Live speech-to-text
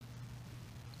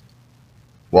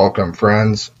Welcome,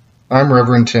 friends. I'm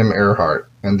Reverend Tim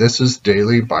Earhart, and this is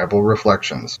Daily Bible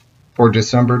Reflections for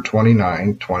December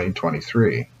 29,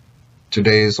 2023.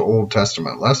 Today's Old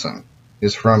Testament lesson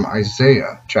is from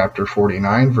Isaiah chapter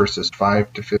 49, verses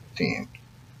 5 to 15,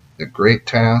 the great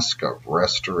task of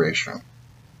restoration.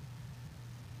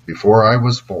 Before I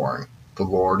was born, the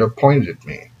Lord appointed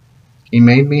me. He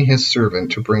made me his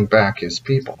servant to bring back his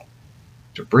people,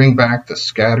 to bring back the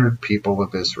scattered people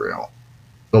of Israel.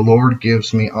 The Lord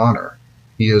gives me honor.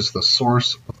 He is the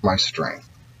source of my strength.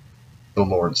 The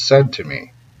Lord said to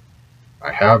me,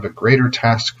 I have a greater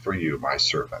task for you, my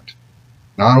servant.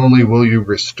 Not only will you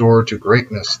restore to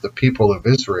greatness the people of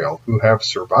Israel who have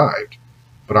survived,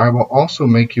 but I will also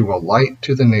make you a light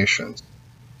to the nations,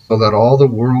 so that all the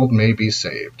world may be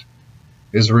saved.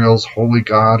 Israel's holy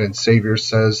God and Savior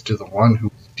says to the one who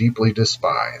is deeply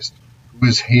despised, who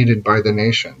is hated by the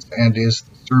nations, and is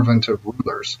the servant of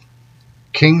rulers,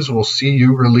 Kings will see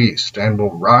you released and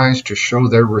will rise to show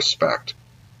their respect.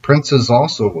 Princes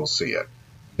also will see it.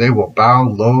 They will bow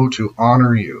low to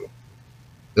honor you.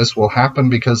 This will happen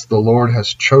because the Lord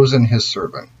has chosen his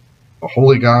servant. The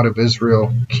Holy God of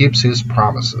Israel keeps his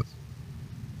promises.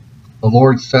 The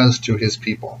Lord says to his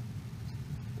people,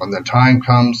 when the time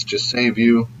comes to save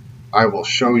you, I will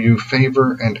show you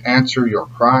favor and answer your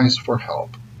cries for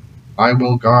help. I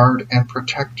will guard and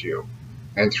protect you,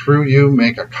 and through you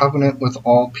make a covenant with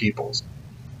all peoples.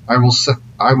 I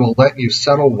will let you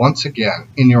settle once again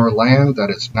in your land that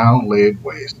is now laid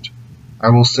waste. I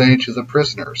will say to the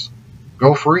prisoners,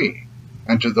 go free,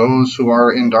 and to those who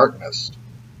are in darkness,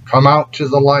 come out to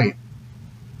the light.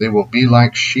 They will be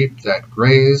like sheep that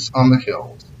graze on the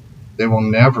hills. They will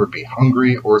never be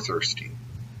hungry or thirsty.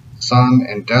 Sun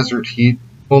and desert heat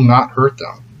will not hurt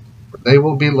them, for they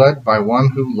will be led by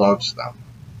one who loves them.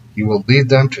 He will lead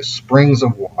them to springs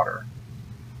of water.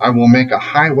 I will make a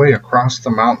highway across the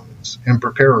mountains and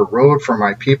prepare a road for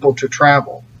my people to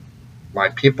travel. My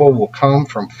people will come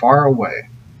from far away,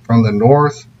 from the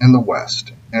north and the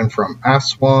west, and from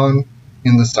Aswan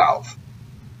in the south.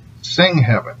 Sing,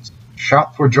 heavens!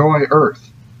 Shout for joy,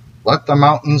 earth! Let the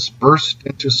mountains burst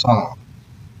into song.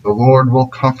 The Lord will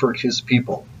comfort his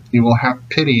people. He will have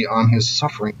pity on his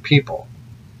suffering people.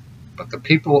 But the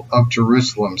people of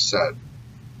Jerusalem said,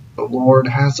 the Lord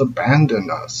has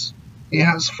abandoned us. He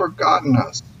has forgotten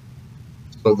us.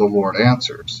 So the Lord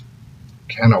answers,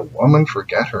 can a woman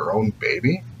forget her own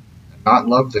baby and not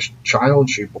love the child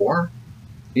she bore?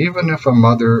 Even if a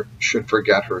mother should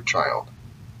forget her child,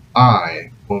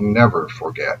 I will never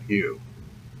forget you.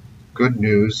 Good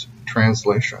News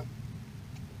Translation.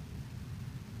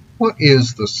 What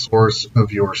is the source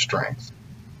of your strength?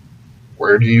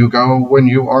 Where do you go when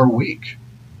you are weak?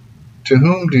 To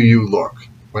whom do you look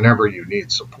whenever you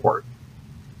need support?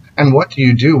 And what do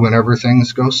you do whenever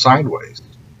things go sideways,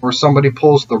 or somebody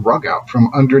pulls the rug out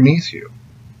from underneath you?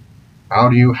 How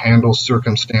do you handle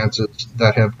circumstances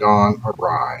that have gone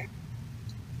awry?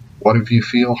 What if you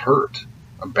feel hurt,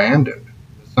 abandoned,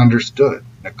 misunderstood,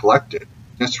 neglected,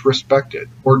 disrespected,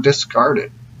 or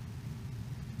discarded?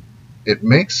 It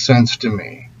makes sense to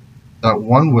me that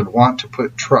one would want to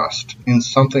put trust in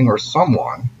something or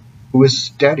someone who is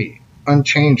steady,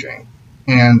 unchanging,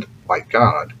 and, like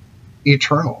God,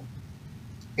 eternal.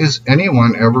 Is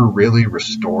anyone ever really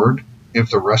restored if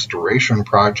the restoration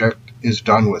project is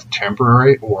done with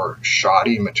temporary or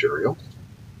shoddy materials?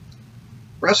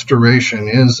 Restoration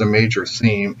is a major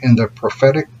theme in the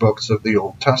prophetic books of the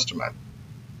Old Testament.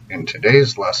 In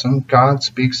today's lesson, God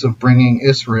speaks of bringing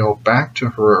Israel back to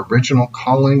her original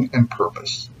calling and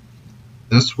purpose.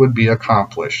 This would be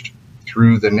accomplished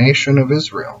through the nation of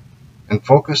Israel and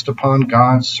focused upon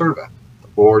God's servant,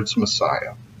 the Lord's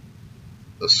Messiah.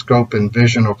 The scope and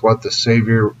vision of what the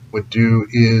Savior would do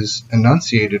is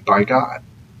enunciated by God.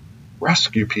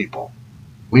 Rescue people,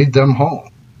 lead them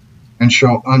home, and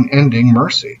show unending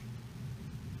mercy.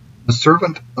 The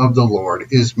servant of the Lord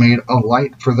is made a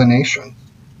light for the nations,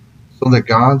 so that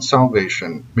God's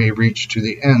salvation may reach to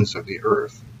the ends of the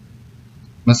earth.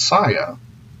 Messiah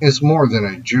is more than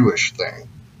a Jewish thing.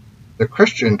 The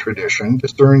Christian tradition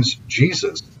discerns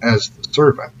Jesus as the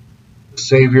servant, the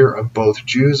Savior of both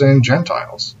Jews and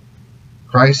Gentiles.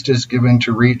 Christ is given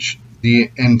to reach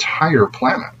the entire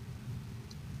planet.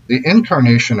 The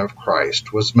incarnation of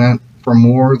Christ was meant for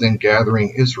more than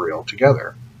gathering Israel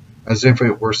together, as if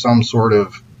it were some sort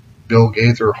of Bill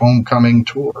Gaither homecoming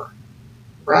tour.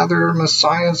 Rather,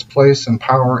 Messiah's place and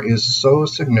power is so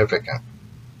significant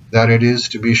that it is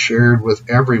to be shared with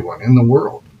everyone in the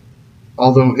world.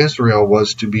 Although Israel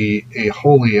was to be a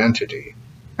holy entity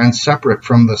and separate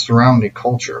from the surrounding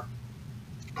culture,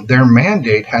 their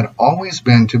mandate had always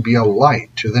been to be a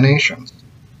light to the nations.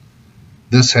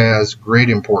 This has great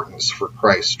importance for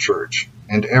Christ's church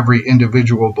and every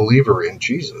individual believer in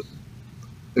Jesus.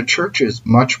 The church is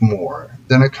much more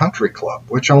than a country club,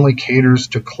 which only caters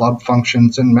to club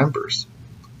functions and members.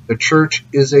 The church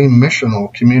is a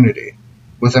missional community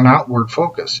with an outward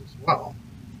focus as well.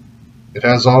 It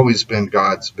has always been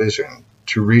God's vision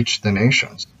to reach the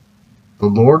nations. The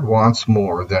Lord wants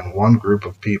more than one group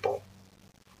of people.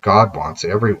 God wants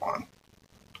everyone.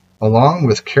 Along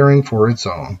with caring for its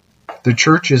own, the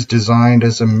church is designed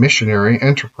as a missionary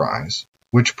enterprise,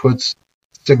 which puts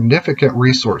significant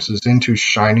resources into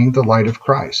shining the light of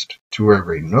Christ to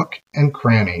every nook and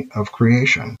cranny of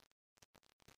creation.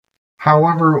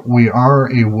 However, we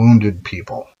are a wounded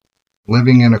people,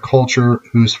 living in a culture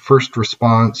whose first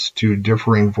response to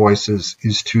differing voices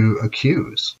is to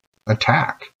accuse,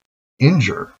 attack,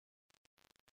 injure.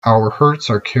 Our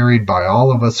hurts are carried by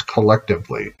all of us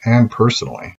collectively and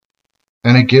personally,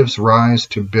 and it gives rise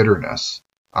to bitterness,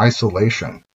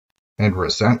 isolation, and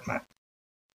resentment.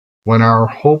 When our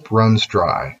hope runs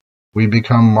dry, we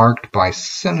become marked by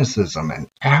cynicism and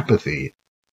apathy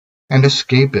and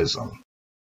escapism.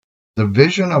 The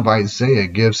vision of Isaiah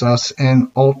gives us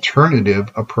an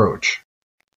alternative approach.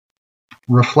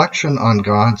 Reflection on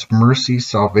God's mercy,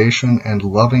 salvation, and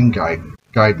loving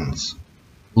guidance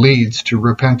leads to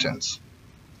repentance.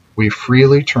 We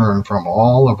freely turn from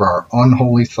all of our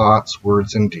unholy thoughts,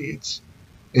 words, and deeds.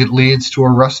 It leads to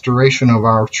a restoration of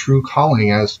our true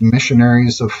calling as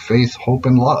missionaries of faith, hope,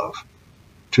 and love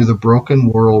to the broken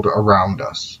world around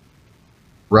us.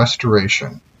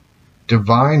 Restoration,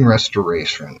 divine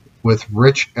restoration with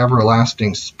rich,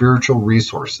 everlasting spiritual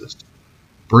resources,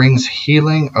 brings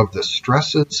healing of the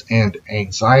stresses and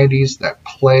anxieties that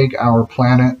plague our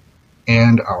planet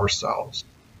and ourselves.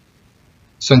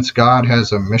 Since God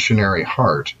has a missionary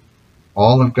heart,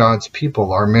 all of God's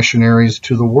people are missionaries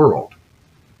to the world.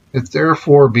 It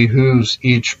therefore behooves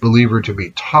each believer to be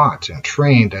taught and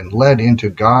trained and led into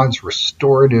God's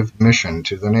restorative mission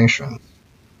to the nations.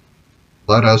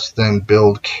 Let us then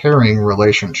build caring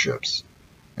relationships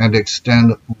and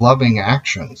extend loving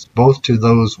actions both to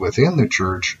those within the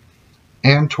church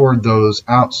and toward those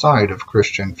outside of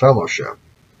Christian fellowship,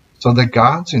 so that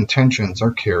God's intentions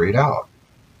are carried out.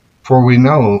 For we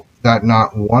know that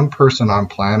not one person on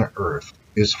planet Earth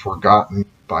is forgotten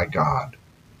by God.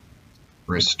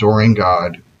 Restoring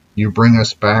God, you bring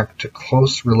us back to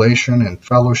close relation and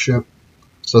fellowship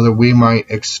so that we might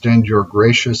extend your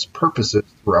gracious purposes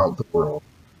throughout the world.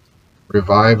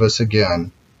 Revive us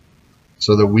again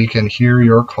so that we can hear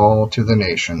your call to the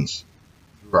nations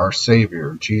through our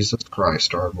Savior, Jesus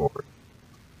Christ our Lord.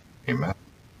 Amen.